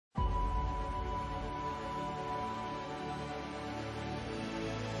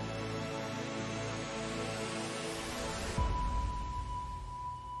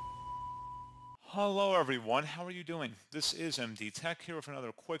Hello everyone, how are you doing? This is MD Tech here with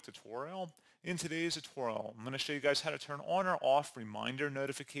another quick tutorial. In today's tutorial, I'm going to show you guys how to turn on or off reminder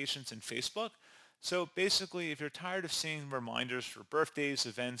notifications in Facebook. So basically, if you're tired of seeing reminders for birthdays,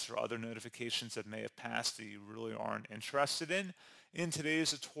 events, or other notifications that may have passed that you really aren't interested in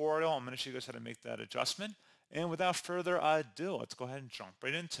today's tutorial, I'm going to show you guys how to make that adjustment. And without further ado, let's go ahead and jump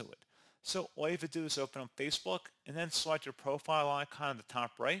right into it. So all you have to do is open up Facebook and then select your profile icon at the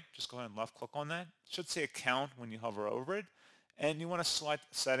top right. Just go ahead and left click on that. It should say account when you hover over it. And you want to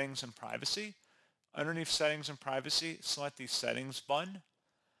select settings and privacy. Underneath settings and privacy, select the settings button.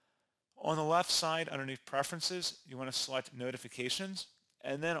 On the left side, underneath preferences, you want to select notifications.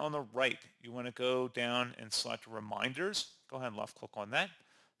 And then on the right, you want to go down and select reminders. Go ahead and left click on that.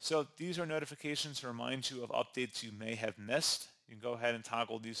 So these are notifications to remind you of updates you may have missed. You can go ahead and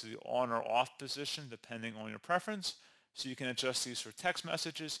toggle these to the on or off position depending on your preference. So you can adjust these for text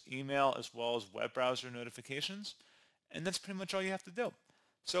messages, email, as well as web browser notifications. And that's pretty much all you have to do.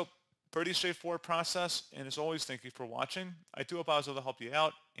 So pretty straightforward process. And as always, thank you for watching. I do hope I was able to help you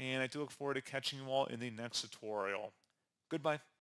out. And I do look forward to catching you all in the next tutorial. Goodbye.